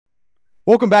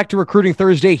Welcome back to Recruiting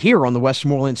Thursday here on the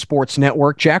Westmoreland Sports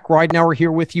Network. Jack Ridenour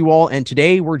here with you all, and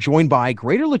today we're joined by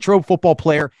Greater Latrobe football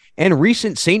player and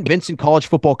recent Saint Vincent College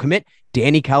football commit,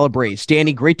 Danny Calabrace.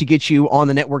 Danny, great to get you on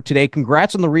the network today.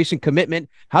 Congrats on the recent commitment.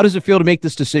 How does it feel to make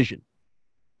this decision?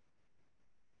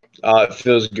 It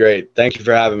feels great. Thank you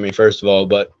for having me, first of all,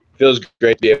 but it feels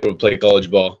great to be able to play college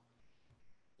ball.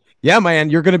 Yeah, man,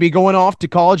 you're going to be going off to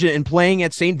college and playing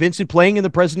at St. Vincent, playing in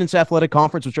the President's Athletic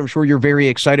Conference, which I'm sure you're very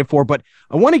excited for. But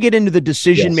I want to get into the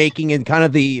decision making and kind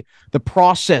of the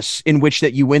process in which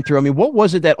that you went through. I mean, what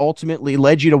was it that ultimately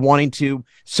led you to wanting to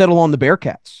settle on the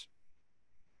Bearcats?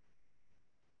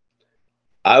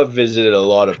 I've visited a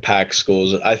lot of PAC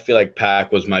schools. I feel like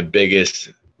PAC was my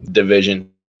biggest division.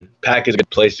 PAC is a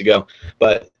good place to go,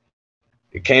 but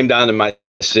it came down to my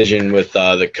decision with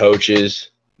the coaches.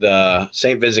 The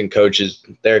Saint Vincent coaches,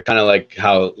 they're kind of like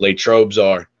how Latrobes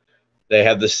are. They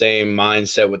have the same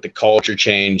mindset with the culture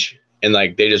change, and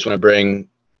like they just want to bring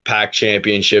PAC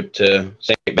championship to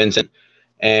Saint Vincent.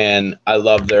 And I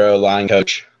love their O-line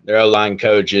coach. Their O-line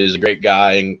coach is a great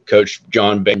guy, and Coach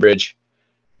John Bainbridge.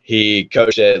 He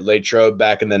coached at Latrobe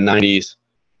back in the 90s.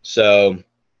 So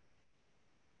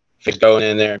going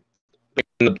in there,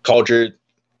 the culture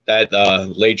that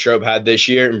Latrobe had this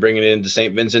year and bringing it into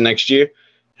St. Vincent next year,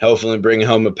 hopefully bring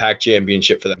home a PAC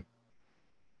championship for them.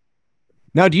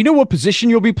 Now, do you know what position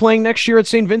you'll be playing next year at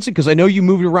St. Vincent? Because I know you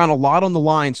moved around a lot on the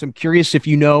line, so I'm curious if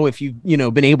you've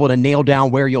been able to nail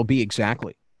down where you'll be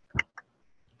exactly.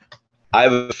 I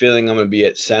have a feeling I'm going to be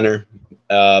at center,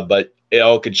 but it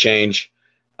all could change.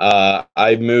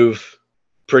 I move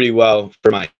pretty well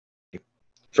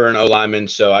for an O-lineman,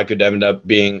 so I could end up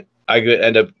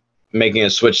making a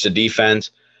switch to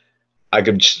defense. I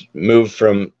could move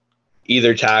from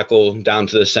either tackle down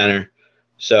to the center.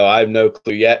 So I have no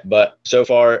clue yet, but so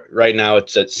far right now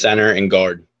it's at center and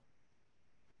guard.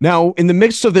 Now, in the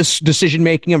midst of this decision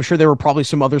making, I'm sure there were probably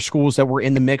some other schools that were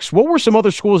in the mix. What were some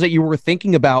other schools that you were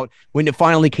thinking about when it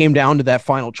finally came down to that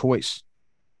final choice?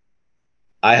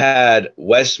 I had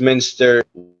Westminster,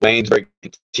 Waynesburg,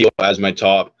 and Teal as my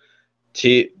top.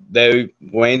 West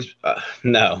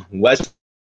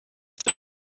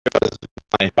was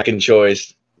my second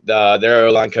choice. Their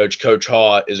O-line coach, Coach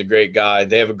Haw, is a great guy.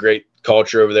 They have a great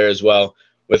culture over there as well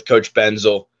with Coach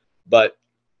Benzel. But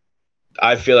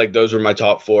I feel like those were my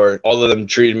top four. All of them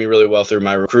treated me really well through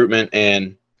my recruitment,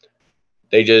 and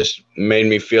they just made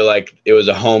me feel like it was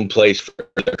a home place for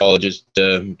the colleges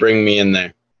to bring me in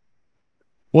there.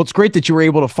 Well, it's great that you were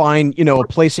able to find, a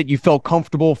place that you felt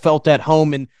comfortable, felt at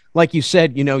home. And like you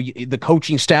said, the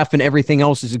coaching staff and everything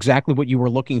else is exactly what you were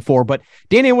looking for. But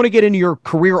Danny, I want to get into your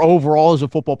career overall as a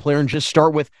football player and just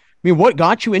start with, what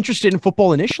got you interested in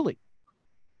football initially?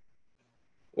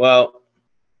 Well,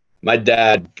 my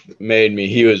dad made me.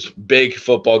 He was a big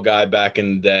football guy back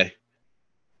in the day,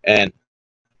 and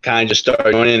kind of just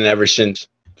started going in ever since.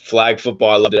 Flag football,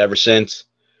 I loved it ever since.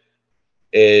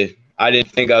 I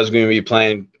didn't think I was going to be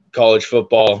playing college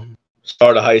football,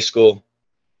 start of high school,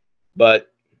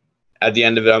 but at the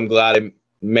end of it, I'm glad I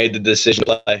made the decision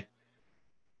to play.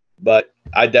 But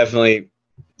I definitely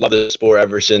love the sport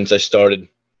ever since I started.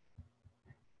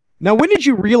 Now, when did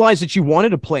you realize that you wanted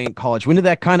to play in college? When did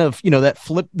that kind of, that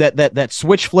flip, that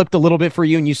switch flipped a little bit for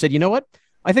you and you said, you know what,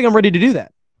 I think I'm ready to do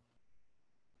that?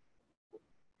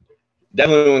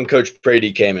 Definitely when Coach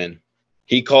Brady came in.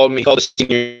 He called the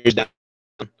seniors down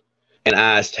and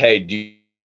asked, hey, do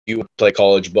you play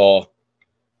college ball?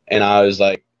 And I was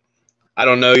like, I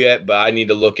don't know yet, but I need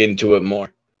to look into it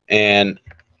more. And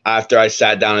after I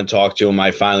sat down and talked to him,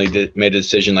 I finally made a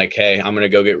decision like, hey, I'm going to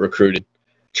go get recruited,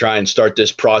 try and start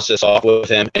this process off with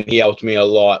him. And he helped me a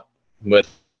lot with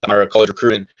my college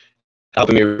recruiting,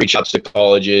 helping me reach out to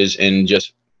colleges and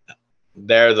just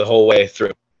there the whole way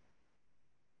through.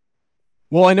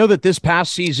 Well, I know that this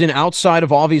past season, outside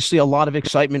of obviously a lot of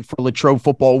excitement for Latrobe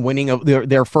football winning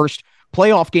their first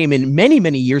playoff game in many,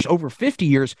 many years, over 50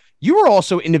 years, you were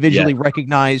also individually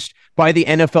recognized by the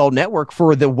NFL Network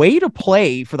for the way to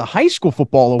play for the high school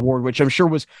football award, which I'm sure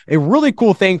was a really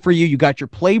cool thing for you. You got your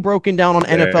play broken down on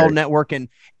NFL Network and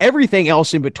everything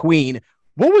else in between.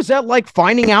 What was that like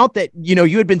finding out that,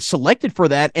 you had been selected for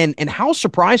that, and how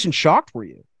surprised and shocked were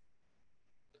you?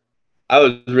 I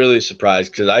was really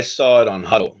surprised because I saw it on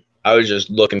Huddle. I was just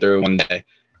looking through one day,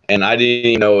 and I didn't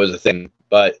even know it was a thing.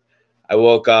 But I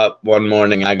woke up one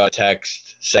morning and I got a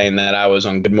text saying that I was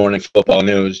on Good Morning Football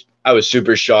News. I was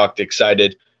super shocked,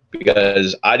 excited,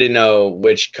 because I didn't know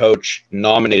which coach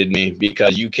nominated me,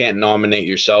 because you can't nominate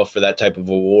yourself for that type of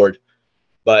award.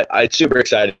 But it's super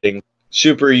exciting,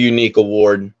 super unique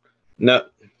award. No,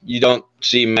 you don't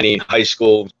see many high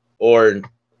school or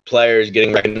players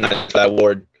getting recognized for that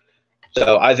award.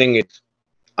 So I think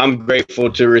I'm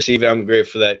grateful to receive it. I'm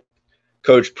grateful that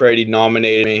Coach Brady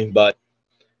nominated me, but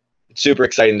it's super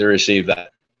exciting to receive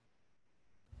that.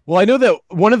 Well, I know that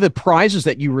one of the prizes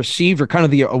that you received, or kind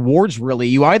of the awards, really,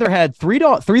 you either had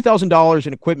 $3,000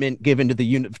 in equipment given to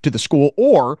the school,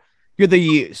 or you're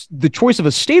the choice of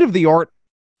a state-of-the-art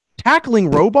tackling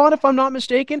robot, if I'm not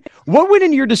mistaken. What went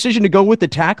into your decision to go with the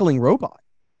tackling robot?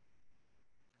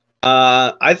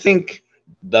 I think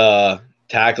the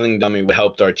tackling dummy would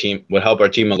help our team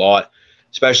a lot,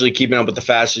 especially keeping up with the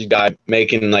fastest guy,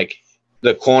 making like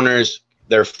the corners,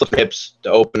 their flip hips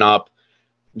to open up,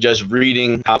 just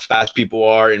reading how fast people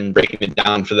are and breaking it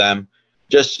down for them,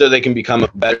 just so they can become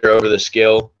better over the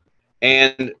skill.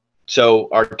 And so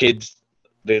our kids,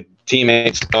 the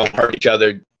teammates, don't hurt each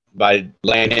other by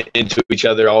laying it into each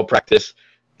other all practice,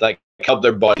 like help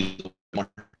their bodies more.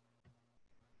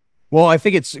 Well, I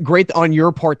think it's great on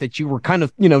your part that you were kind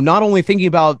of, not only thinking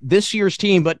about this year's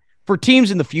team, but for teams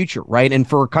in the future, right? And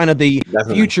for kind of the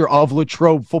future of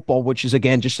Latrobe football, which is,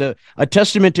 again, just a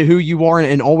testament to who you are,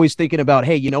 and always thinking about,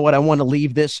 hey, you know what, I want to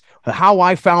leave this, how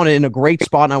I found it, in a great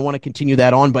spot, and I want to continue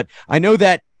that on. But I know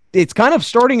that it's kind of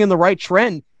starting in the right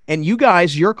trend, and you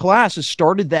guys, your class, has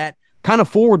started that kind of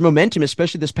forward momentum,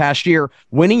 especially this past year,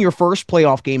 winning your first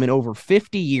playoff game in over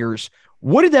 50 years.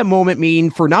 What did that moment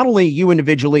mean for not only you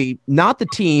individually, not the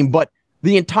team, but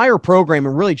the entire program,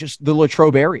 and really just the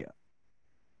Latrobe area?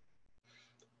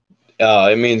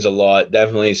 It means a lot.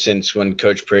 Definitely since when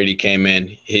Coach Brady came in,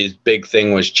 his big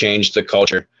thing was change the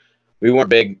culture. We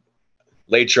weren't big.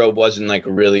 Latrobe wasn't like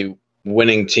a really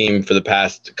winning team for the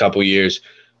past couple years,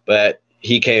 but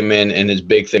he came in and his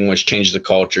big thing was change the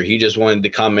culture. He just wanted to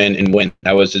come in and win.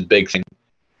 That was his big thing.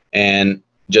 And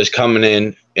just coming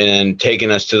in and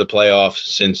taking us to the playoffs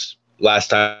since last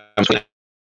time,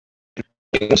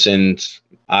 since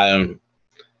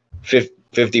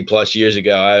 50 plus years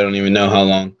ago. I don't even know how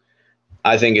long.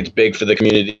 I think it's big for the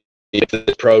community, for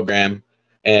the program,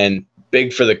 and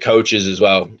big for the coaches as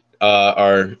well.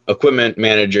 Our equipment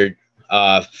manager,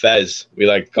 Fez, we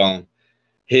like to call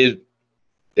him.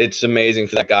 It's amazing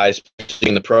for that guy, especially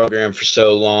in the program for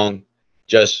so long,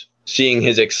 just seeing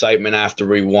his excitement after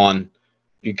we won,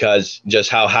 because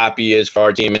just how happy he is for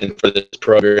our team and for this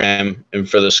program and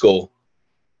for the school.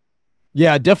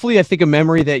 Yeah, definitely. I think a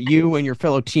memory that you and your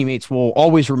fellow teammates will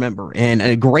always remember, and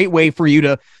a great way for you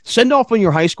to send off on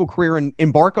your high school career and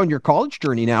embark on your college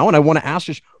journey now. And I want to ask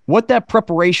just what that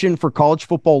preparation for college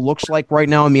football looks like right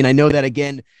now. I mean, I know that,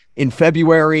 again, in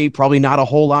February, probably not a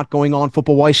whole lot going on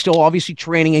football-wise, still obviously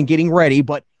training and getting ready,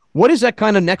 but what does that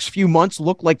kind of next few months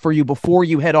look like for you before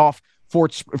you head off for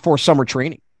summer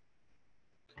training?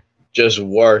 Just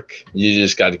work. You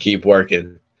just got to keep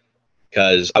working,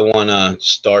 because I want to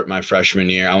start my freshman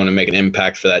year. I want to make an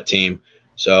impact for that team.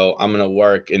 So I'm going to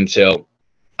work until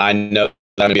I know I'm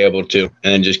going to be able to,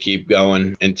 and then just keep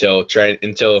going until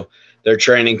their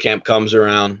training camp comes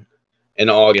around in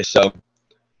August. So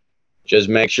just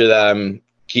make sure that I'm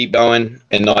keep going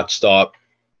and not stop.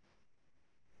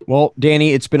 Well,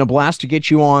 Danny, it's been a blast to get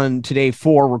you on today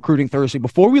for Recruiting Thursday.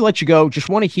 Before we let you go, just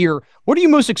want to hear, what are you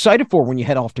most excited for when you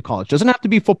head off to college? Doesn't have to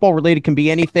be football related, can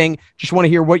be anything. Just want to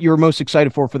hear what you're most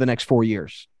excited for the next 4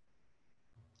 years.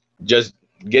 Just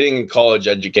getting a college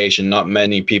education. Not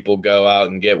many people go out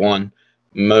and get one.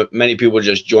 Many people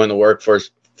just join the workforce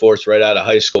right out of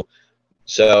high school.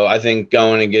 So I think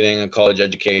going and getting a college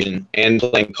education and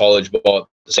playing college ball at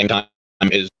the same time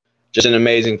is just an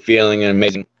amazing feeling, an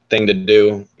amazing thing to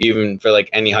do, even for like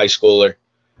any high schooler.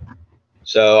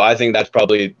 So I think that's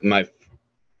probably my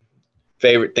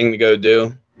favorite thing to go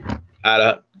do out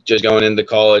of just going into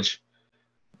college,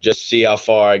 just see how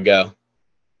far I go.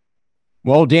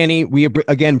 Well, Danny, we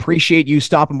again appreciate you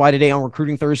stopping by today on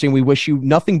Recruiting Thursday, and we wish you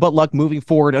nothing but luck moving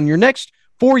forward on your next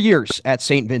 4 years at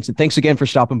Saint Vincent. Thanks again for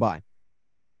stopping by.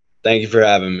 Thank you for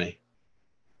having me.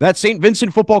 That's Saint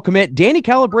Vincent football commit Danny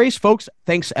Calabrace. Folks,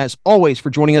 thanks as always for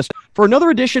joining us for another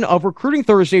edition of Recruiting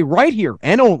Thursday right here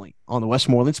and only on the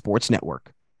Westmoreland Sports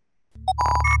Network.